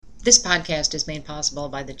This podcast is made possible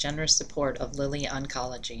by the generous support of Lilly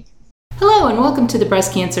Oncology. Hello and welcome to the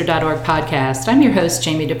BreastCancer.org podcast. I'm your host,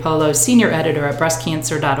 Jamie DiPolo, Senior Editor at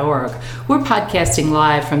BreastCancer.org. We're podcasting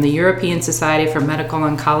live from the European Society for Medical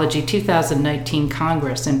Oncology 2019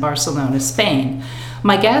 Congress in Barcelona, Spain.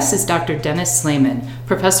 My guest is Dr. Dennis Slamon,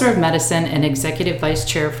 Professor of Medicine and Executive Vice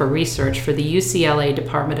Chair for Research for the UCLA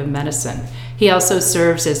Department of Medicine. He also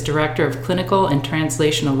serves as Director of Clinical and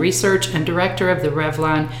Translational Research and Director of the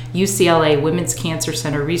Revlon UCLA Women's Cancer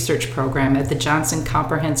Center Research Program at the Johnson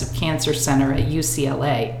Comprehensive Cancer Center at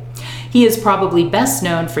UCLA. He is probably best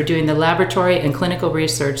known for doing the laboratory and clinical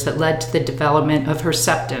research that led to the development of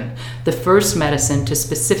Herceptin, the first medicine to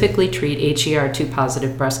specifically treat HER2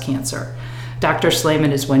 positive breast cancer. Dr.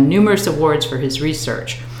 Slamon has won numerous awards for his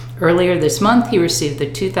research. Earlier this month, he received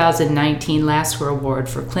the 2019 Lasker Award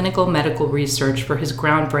for Clinical Medical Research for his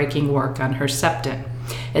groundbreaking work on Herceptin.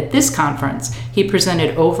 At this conference, he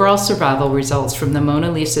presented overall survival results from the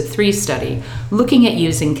MONALEESA-3 study, looking at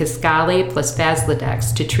using Kisqali plus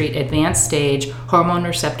Faslodex to treat advanced stage hormone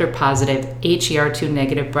receptor positive HER2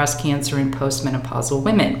 negative breast cancer in postmenopausal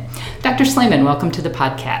women. Dr. Slamon, welcome to the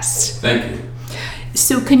podcast. Thank you.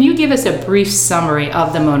 So can you give us a brief summary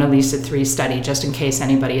of the MONALEESA-3 study, just in case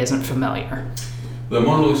anybody isn't familiar? The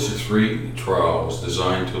MONALEESA-3 trial was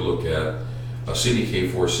designed to look at a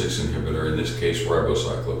CDK4/6 inhibitor, in this case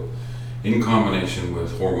ribociclib, in combination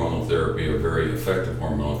with hormonal therapy, a very effective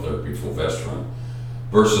hormonal therapy, fulvestrant,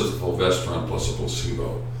 versus fulvestrant plus a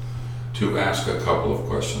placebo, to ask a couple of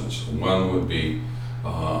questions. One would be,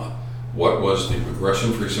 what was the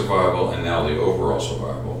progression-free survival and now the overall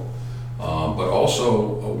survival? But also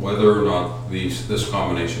whether or not this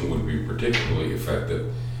combination would be particularly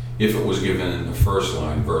effective if it was given in the first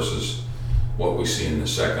line versus what we see in the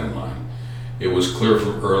second line. It was clear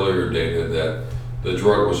from earlier data that the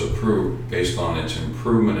drug was approved based on its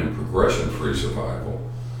improvement in progression-free survival,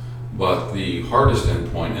 but the hardest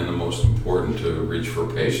endpoint and the most important to reach for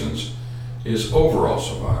patients is overall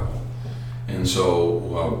survival. And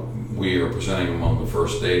so we are presenting among the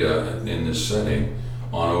first data in this setting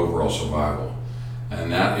on overall survival.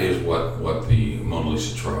 And that is what the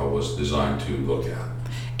MONALEESA trial was designed to look at.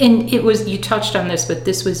 And it was, you touched on this, but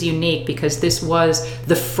this was unique because this was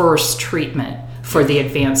the first treatment for the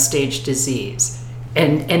advanced stage disease.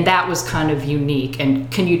 And that was kind of unique.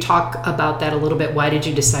 And can you talk about that a little bit? Why did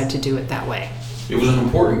you decide to do it that way? It was an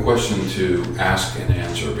important question to ask and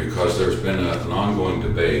answer because there's been an ongoing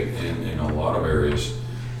debate in a lot of areas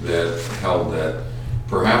that held that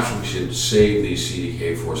perhaps we should save these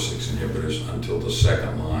CDK4/6 inhibitors until the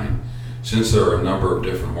second line, since there are a number of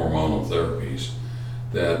different hormonal therapies,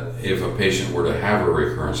 that if a patient were to have a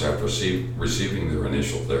recurrence after receiving their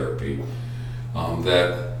initial therapy,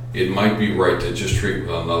 that it might be right to just treat with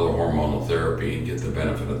another hormonal therapy and get the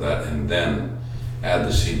benefit of that, and then add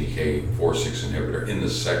the CDK4/6 inhibitor in the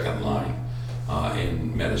second line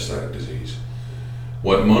in metastatic disease.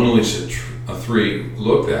 What MONALEESA-3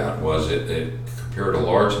 looked at was it compared a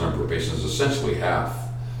large number of patients, essentially half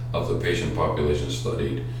of the patient population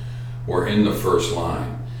studied were in the first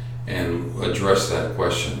line, and addressed that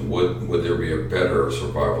question: would there be a better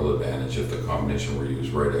survival advantage if the combination were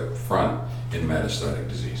used right up front in metastatic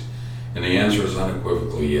disease? And the answer is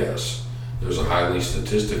unequivocally yes. There's a highly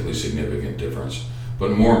statistically significant difference,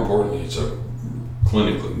 but more importantly, it's a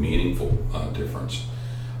clinically meaningful difference.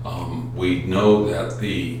 We know that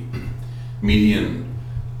the median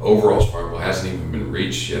overall survival hasn't even been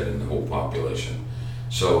reached yet in the whole population.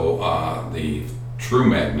 So the true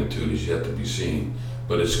magnitude is yet to be seen,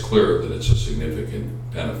 but it's clear that it's a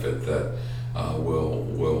significant benefit that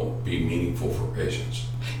will be meaningful for patients.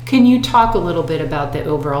 Can you talk a little bit about the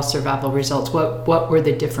overall survival results? What were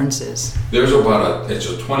the differences? There's it's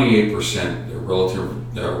a 28% relative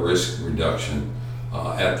risk reduction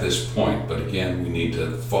at this point, but again, we need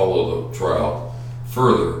to follow the trial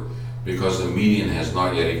further because the median has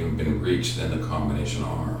not yet even been reached in the combination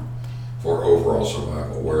arm for overall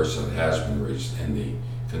survival, whereas it has been reached in the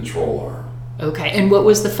control arm. Okay, and what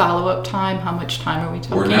was the follow-up time? How much time are we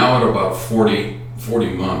talking? We're now at about 40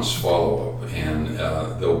 months follow-up, and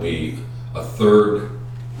there'll be a third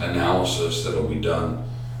analysis that'll be done.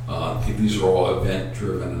 These are all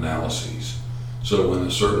event-driven analyses. So when a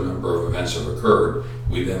certain number of events have occurred,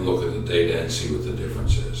 we then look at the data and see what the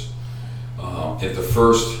difference is. At the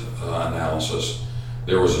first analysis,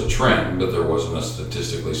 there was a trend, but there wasn't a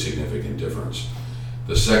statistically significant difference.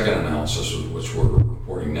 The second analysis, which we're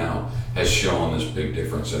reporting now, has shown this big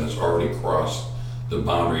difference, and it's already crossed the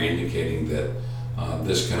boundary, indicating that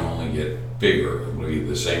this can only get bigger. It will be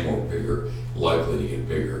the same or bigger, likely to get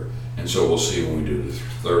bigger. And so we'll see when we do the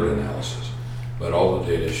third analysis. but all the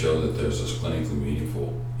data show that there's this clinically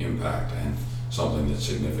meaningful impact and something that's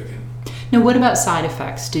significant. Now, what about side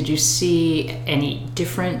effects? Did you see any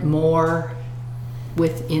different, more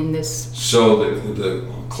within this? So the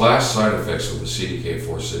class side effects of the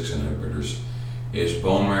CDK4/6 inhibitors is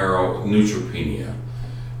bone marrow neutropenia,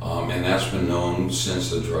 and that's been known since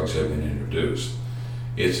the drugs have been introduced.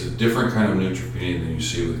 It's a different kind of neutropenia than you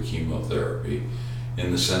see with chemotherapy,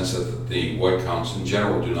 in the sense that the white counts in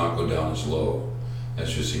general do not go down as low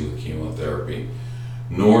as you see with chemotherapy,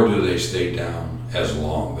 nor do they stay down as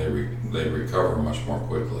long. They recover much more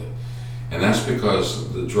quickly. And that's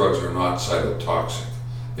because the drugs are not cytotoxic.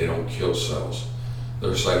 They don't kill cells.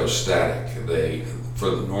 They're cytostatic. For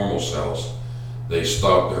the normal cells, they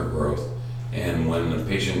stop their growth. And when the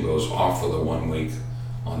patient goes off for the 1 week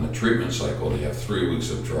on the treatment cycle, they have 3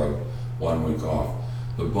 weeks of drug, 1 week off.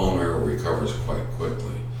 The bone marrow recovers quite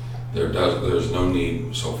quickly. There's no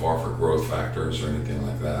need so far for growth factors or anything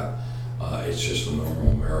like that. It's just a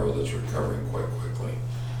normal marrow that's recovering quite quickly.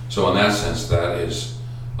 So in that sense, that is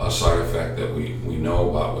a side effect that we know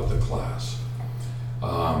about with the class.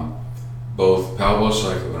 Both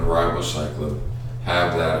palbociclib and ribociclib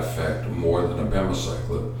have that effect more than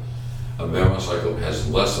abemaciclib. Abemaciclib has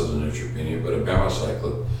less of the neutropenia, but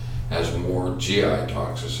abemaciclib has more GI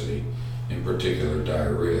toxicity, in particular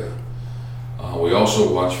diarrhea. We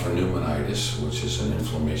also watch for pneumonitis, which is an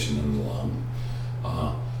inflammation in the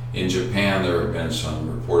lung. In Japan, there have been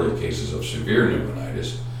some reported cases of severe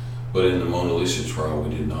pneumonitis, but in the Mona Lisa trial, we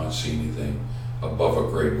did not see anything above a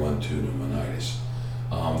grade 1-2 pneumonitis.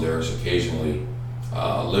 There is occasionally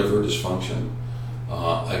liver dysfunction.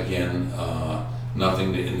 Again,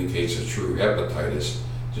 nothing that indicates a true hepatitis,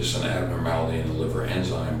 just an abnormality in the liver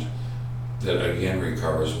enzymes that again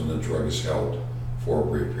recovers when the drug is held for a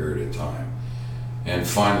brief period of time. And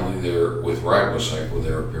finally, with ribociclib,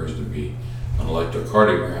 there appears to be an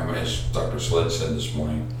electrocardiogram, as Dr. Sled said this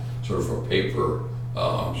morning, sort of a paper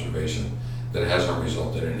observation that hasn't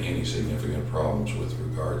resulted in any significant problems with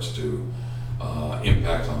regards to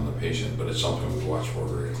impact on the patient, but it's something we watch for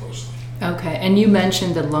very closely. Okay, and you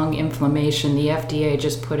mentioned the lung inflammation. The FDA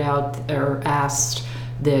just put out or asked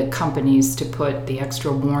the companies to put the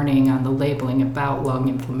extra warning on the labeling about lung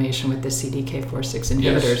inflammation with the CDK4/6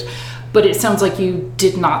 inhibitors. Yes. But it sounds like you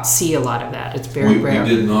did not see a lot of that. It's very rare. We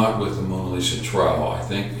did not with the Mona Lisa trial. I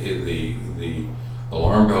think the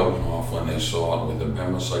alarm bell went off when they saw it with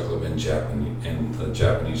abemaciclib in the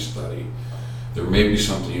Japanese study. There may be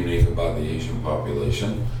something unique about the Asian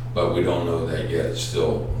population, but we don't know that yet. It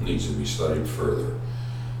still needs to be studied further.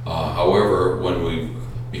 However,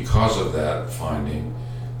 because of that finding,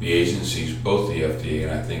 the agencies, both the FDA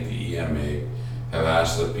and I think the EMA, have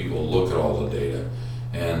asked that people look at all the data,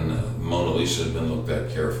 and Mona Lisa has been looked at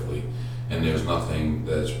carefully, and there's nothing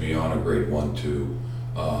that's beyond a grade 1-2,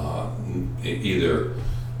 either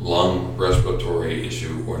lung respiratory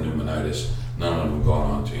issue or pneumonitis. None of them have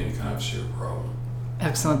gone on to any kind of severe problem.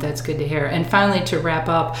 Excellent, that's good to hear. And finally, to wrap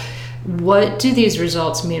up, what do these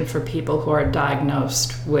results mean for people who are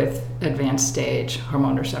diagnosed with advanced stage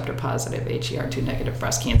hormone receptor positive HER2 negative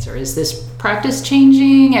breast cancer? Is this practice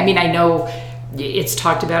changing? I mean, I know it's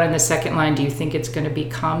talked about in the second line. Do you think it's going to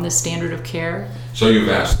become the standard of care? So you've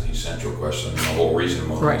asked the essential question. The whole reason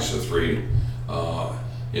Mona Lisa 3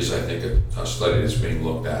 is, I think, a study that's being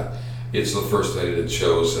looked at. It's the first study that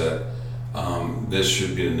shows that this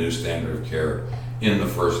should be the new standard of care in the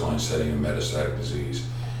first line setting of metastatic disease.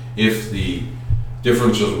 If the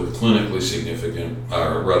differences were clinically significant,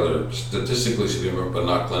 or rather statistically significant but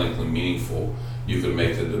not clinically meaningful, you could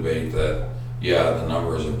make the debate that, yeah, the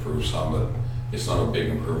number has improved some, but it's not a big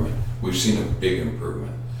improvement. We've seen a big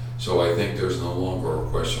improvement. So I think there's no longer a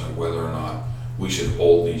question of whether or not we should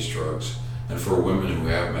hold these drugs. And for women who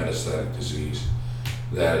have metastatic disease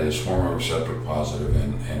that is hormone receptor positive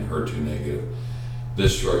and HER2 negative,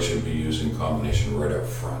 this drug should be used in combination right up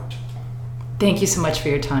front. Thank you so much for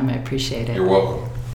your time. I appreciate it. You're welcome.